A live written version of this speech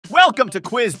Welcome to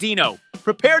Quiz Dino.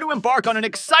 Prepare to embark on an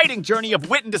exciting journey of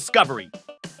wit and discovery.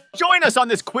 Join us on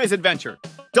this quiz adventure.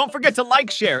 Don't forget to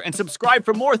like, share, and subscribe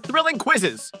for more thrilling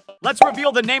quizzes. Let's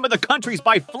reveal the name of the countries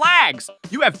by flags.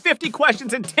 You have 50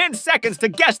 questions and 10 seconds to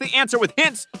guess the answer with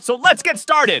hints, so let's get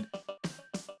started.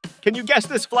 Can you guess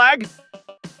this flag?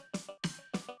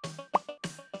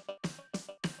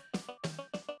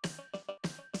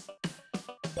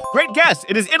 Great guess!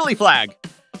 It is Italy flag.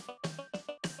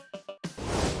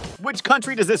 Which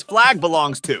country does this flag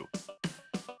belongs to?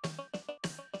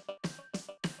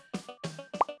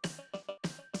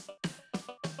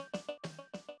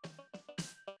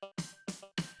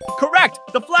 Correct!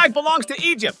 The flag belongs to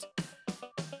Egypt.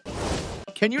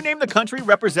 Can you name the country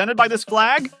represented by this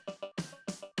flag?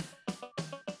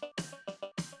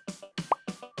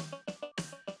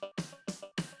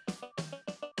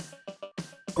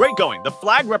 Great going. The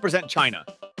flag represents China.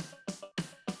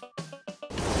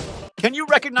 Can you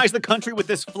recognize the country with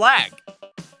this flag?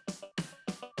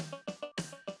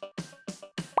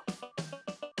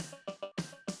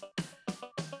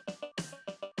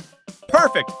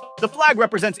 Perfect! The flag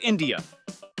represents India.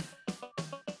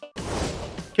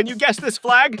 Can you guess this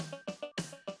flag?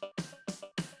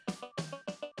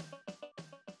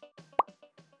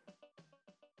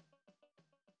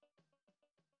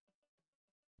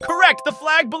 Correct! The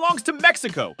flag belongs to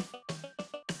Mexico.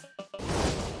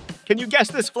 Can you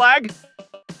guess this flag?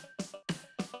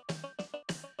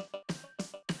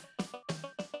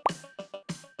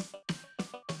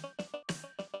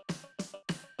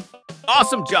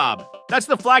 Awesome job! That's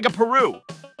the flag of Peru.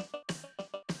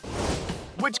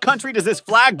 Which country does this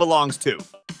flag belongs to?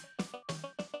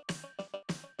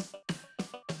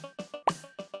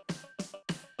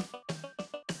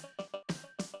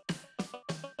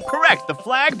 Correct! The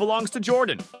flag belongs to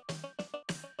Jordan.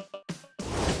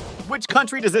 Which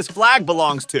country does this flag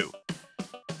belongs to?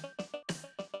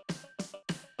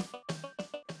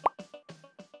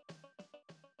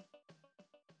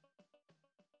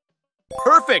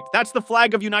 Perfect! That's the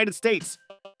flag of United States.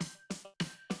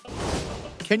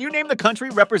 Can you name the country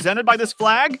represented by this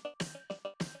flag?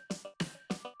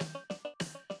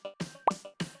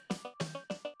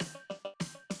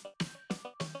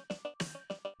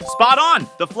 Spot on!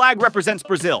 The flag represents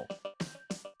Brazil.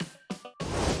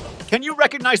 Can you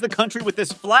recognize the country with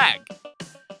this flag?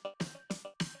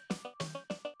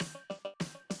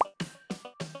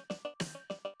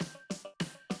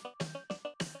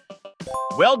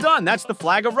 Well done, that's the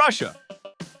flag of Russia.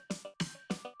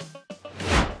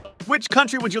 Which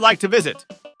country would you like to visit?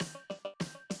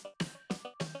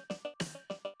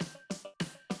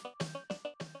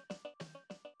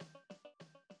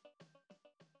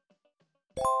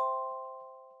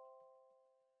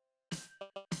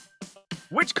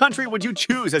 Which country would you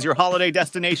choose as your holiday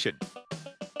destination?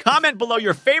 Comment below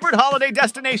your favorite holiday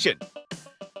destination.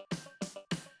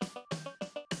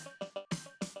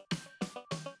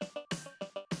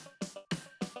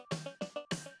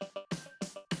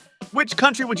 Which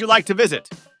country would you like to visit?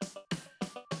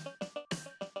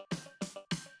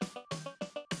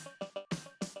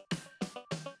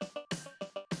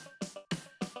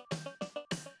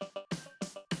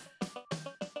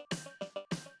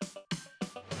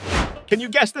 Can you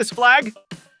guess this flag?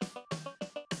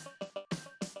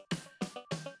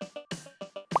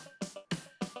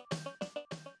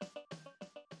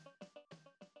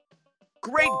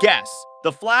 Great guess!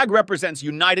 The flag represents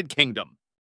United Kingdom.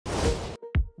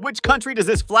 Which country does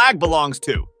this flag belongs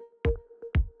to?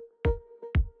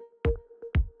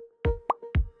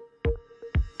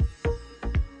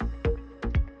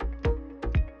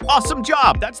 Awesome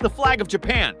job! That's the flag of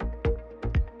Japan.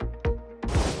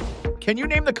 Can you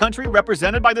name the country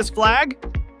represented by this flag?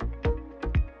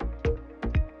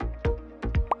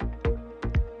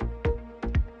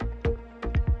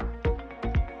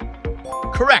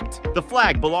 Correct! The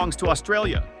flag belongs to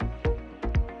Australia.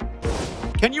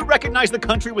 Can you recognize the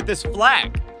country with this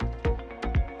flag?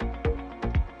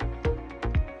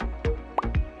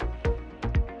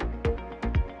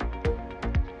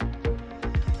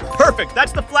 Perfect!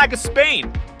 That's the flag of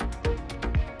Spain.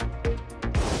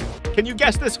 Can you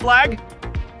guess this flag?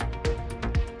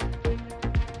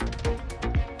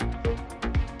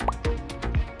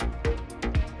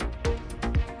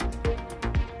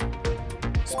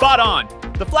 Spot on!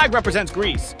 The flag represents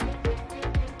Greece.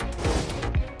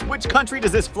 Which country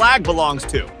does this flag belongs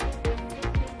to?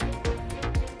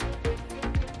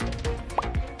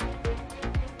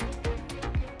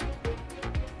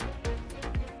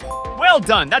 Well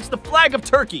done! That's the flag of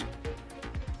Turkey.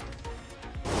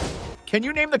 Can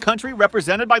you name the country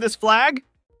represented by this flag?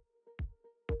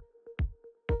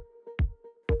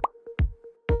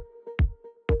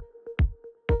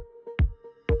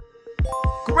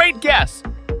 Great guess!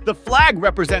 The flag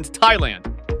represents Thailand.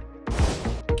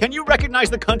 Can you recognize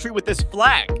the country with this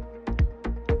flag?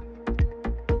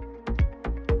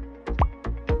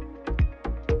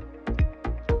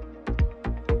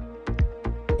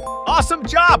 Awesome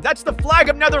job! That's the flag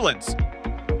of Netherlands.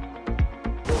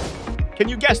 Can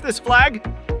you guess this flag?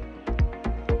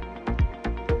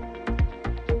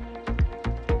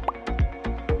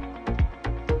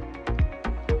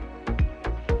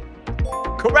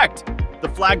 Correct! The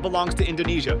flag belongs to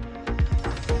Indonesia.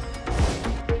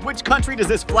 Which country does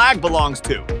this flag belong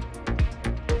to?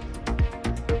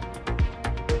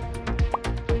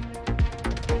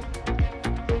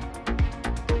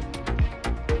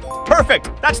 Perfect!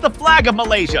 That's the flag of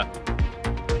Malaysia.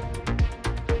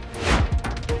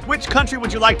 Which country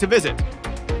would you like to visit?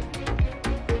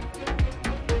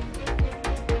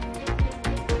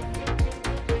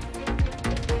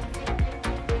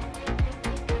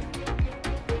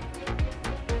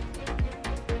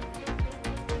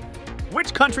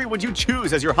 Which country would you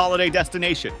choose as your holiday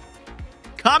destination?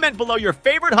 Comment below your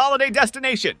favorite holiday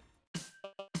destination.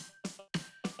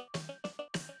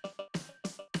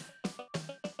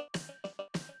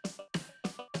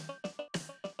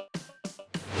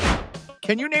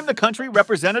 Can you name the country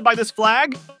represented by this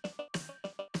flag?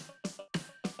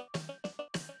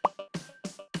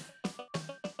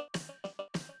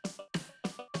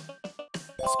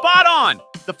 Spot on!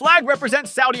 The flag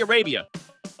represents Saudi Arabia.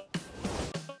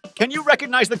 Can you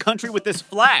recognize the country with this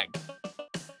flag?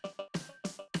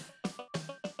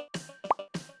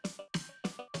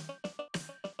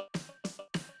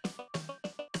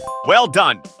 Well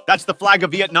done! That's the flag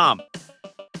of Vietnam.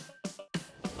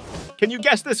 Can you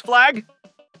guess this flag?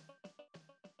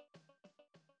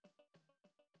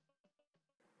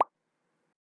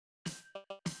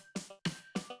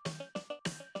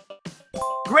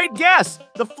 Great guess!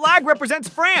 The flag represents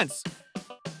France.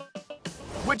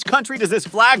 Which country does this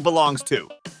flag belong to?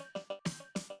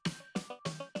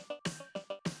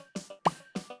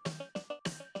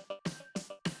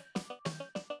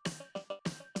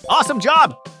 Awesome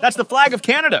job! That's the flag of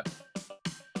Canada.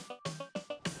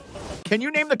 Can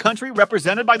you name the country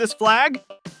represented by this flag?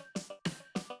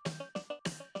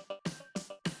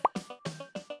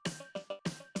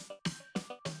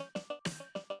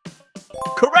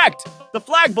 Correct! The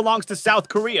flag belongs to South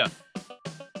Korea.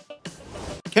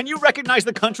 Can you recognize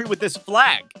the country with this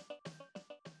flag?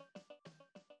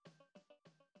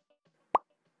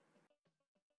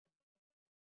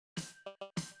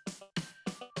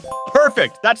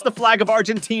 Perfect! That's the flag of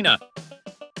Argentina.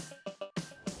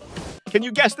 Can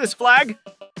you guess this flag?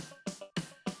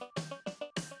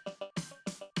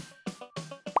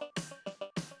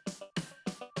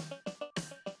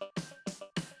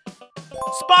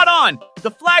 Spot on!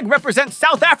 The flag represents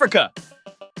South Africa.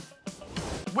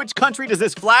 Which country does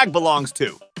this flag belong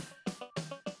to?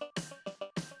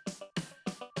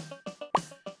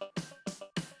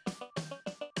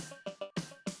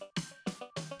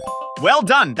 Well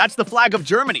done! That's the flag of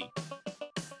Germany.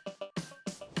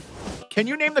 Can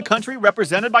you name the country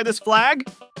represented by this flag?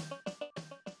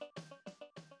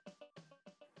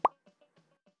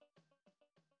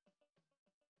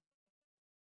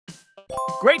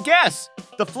 Great guess!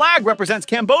 The flag represents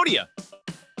Cambodia.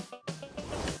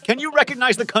 Can you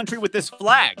recognize the country with this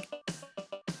flag?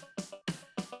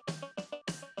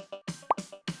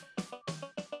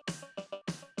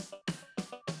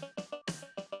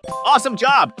 Awesome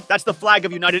job! That's the flag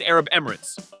of United Arab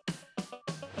Emirates.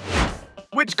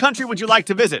 Which country would you like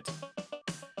to visit?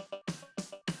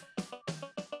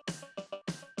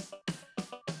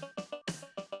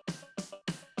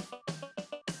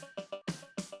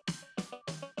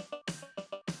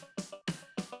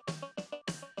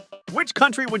 Which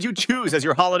country would you choose as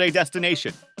your holiday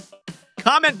destination?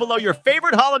 Comment below your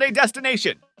favorite holiday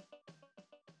destination.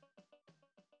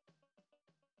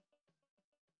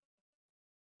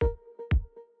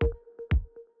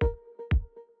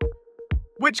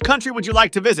 Which country would you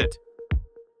like to visit?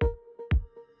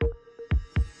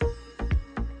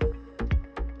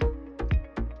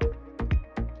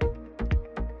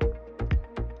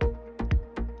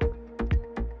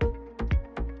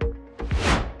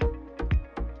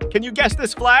 Can you guess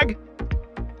this flag?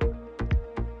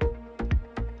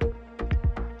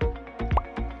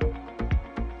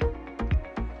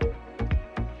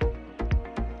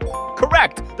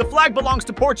 Correct! The flag belongs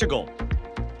to Portugal.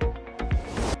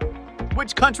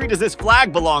 Which country does this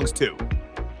flag belong to?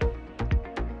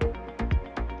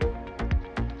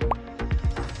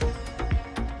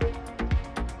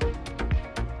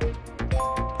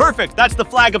 Perfect! That's the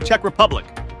flag of Czech Republic.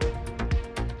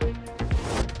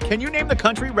 Can you name the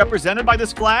country represented by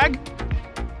this flag?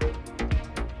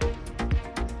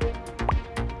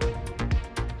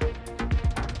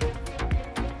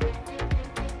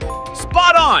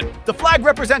 on! The flag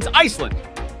represents Iceland.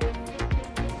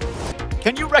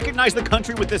 Can you recognize the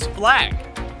country with this flag?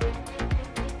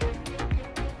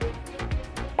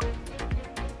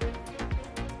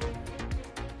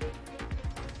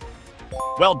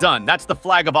 Well done, that's the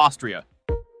flag of Austria.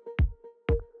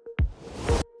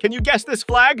 Can you guess this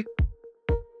flag?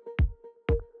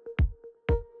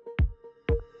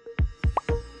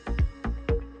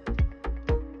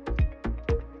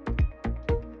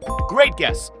 Great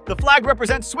guess. The flag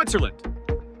represents Switzerland.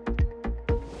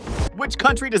 Which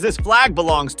country does this flag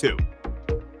belongs to?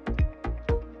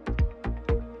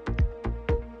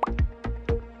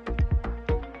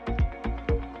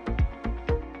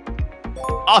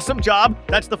 Awesome job.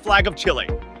 That's the flag of Chile.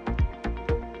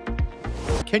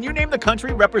 Can you name the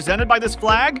country represented by this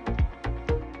flag?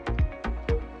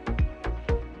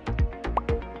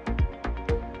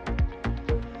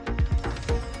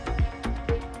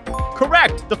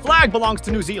 Correct! The flag belongs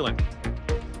to New Zealand.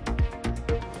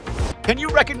 Can you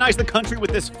recognize the country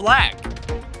with this flag?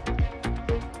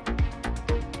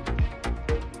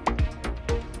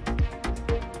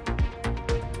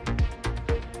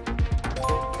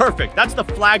 Perfect, that's the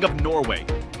flag of Norway.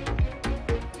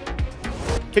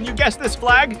 Can you guess this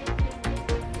flag?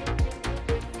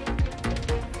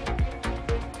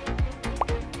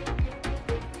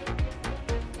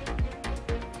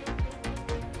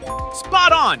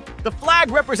 Spot on! The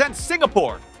flag represents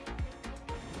Singapore.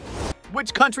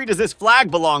 Which country does this flag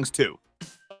belongs to?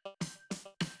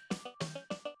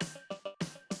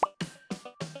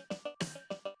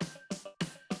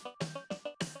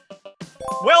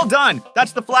 Well done!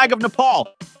 That's the flag of Nepal.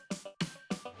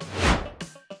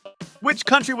 Which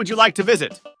country would you like to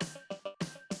visit?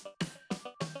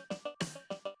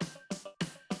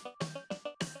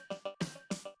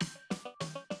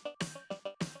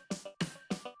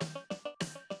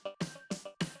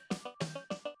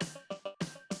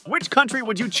 Which country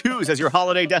would you choose as your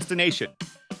holiday destination?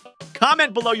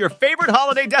 Comment below your favorite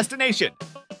holiday destination.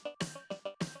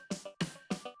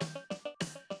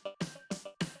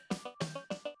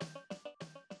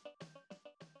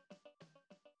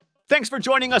 Thanks for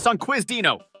joining us on Quiz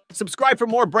Dino. Subscribe for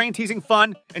more brain-teasing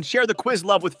fun and share the quiz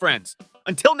love with friends.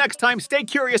 Until next time, stay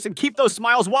curious and keep those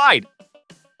smiles wide.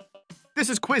 This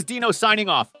is Quiz Dino signing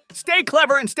off. Stay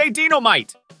clever and stay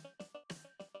Dino-mite!